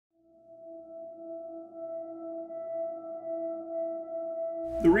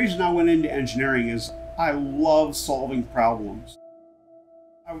The reason I went into engineering is I love solving problems.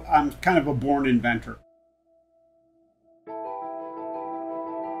 I'm kind of a born inventor.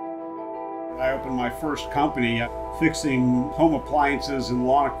 I opened my first company fixing home appliances and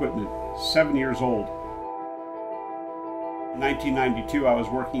lawn equipment, 7 years old. In 1992, I was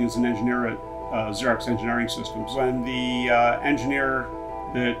working as an engineer at Xerox Engineering Systems. When the engineer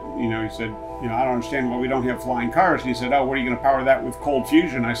that, he said, I don't understand why we don't have flying cars. And he said, oh, what are you going to power that with? Cold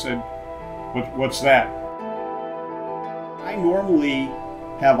fusion? I said, what's that? I normally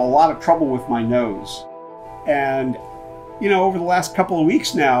have a lot of trouble with my nose. And, over the last couple of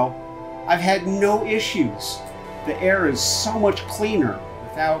weeks now, I've had no issues. The air is so much cleaner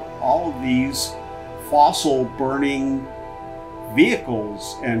without all of these fossil burning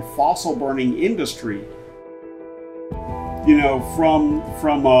vehicles and fossil burning industry.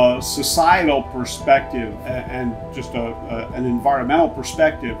 From a societal perspective and just an environmental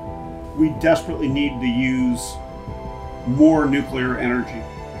perspective, we desperately need to use more nuclear energy.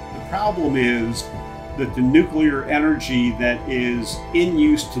 The problem is that the nuclear energy that is in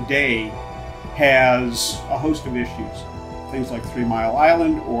use today has a host of issues. Things like 3 Mile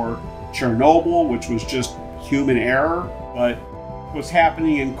Island or Chernobyl, which was just human error. But what's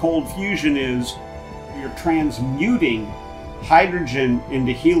happening in cold fusion is you're transmuting hydrogen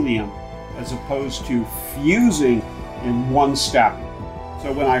into helium as opposed to fusing in one step.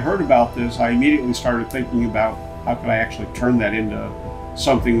 So when I heard about this, I immediately started thinking about how could I actually turn that into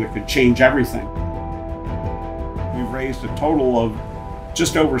something that could change everything. We've raised a total of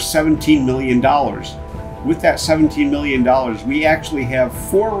just over $17 million. With that $17 million, we actually have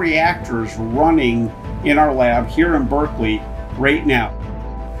 4 reactors running in our lab here in Berkeley right now.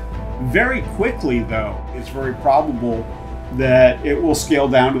 Very quickly, though, it's very probable that it will scale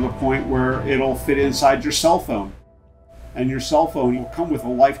down to the point where it'll fit inside your cell phone. And your cell phone will come with a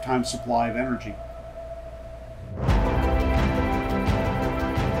lifetime supply of energy.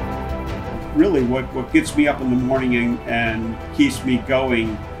 Really, what gets me up in the morning and keeps me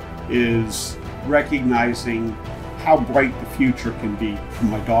going is recognizing how bright the future can be for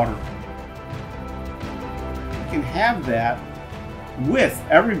my daughter. You can have that with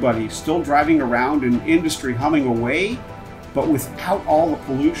everybody still driving around and industry humming away, but without all the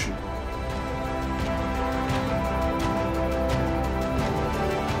pollution.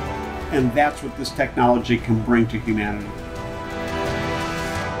 And that's what this technology can bring to humanity.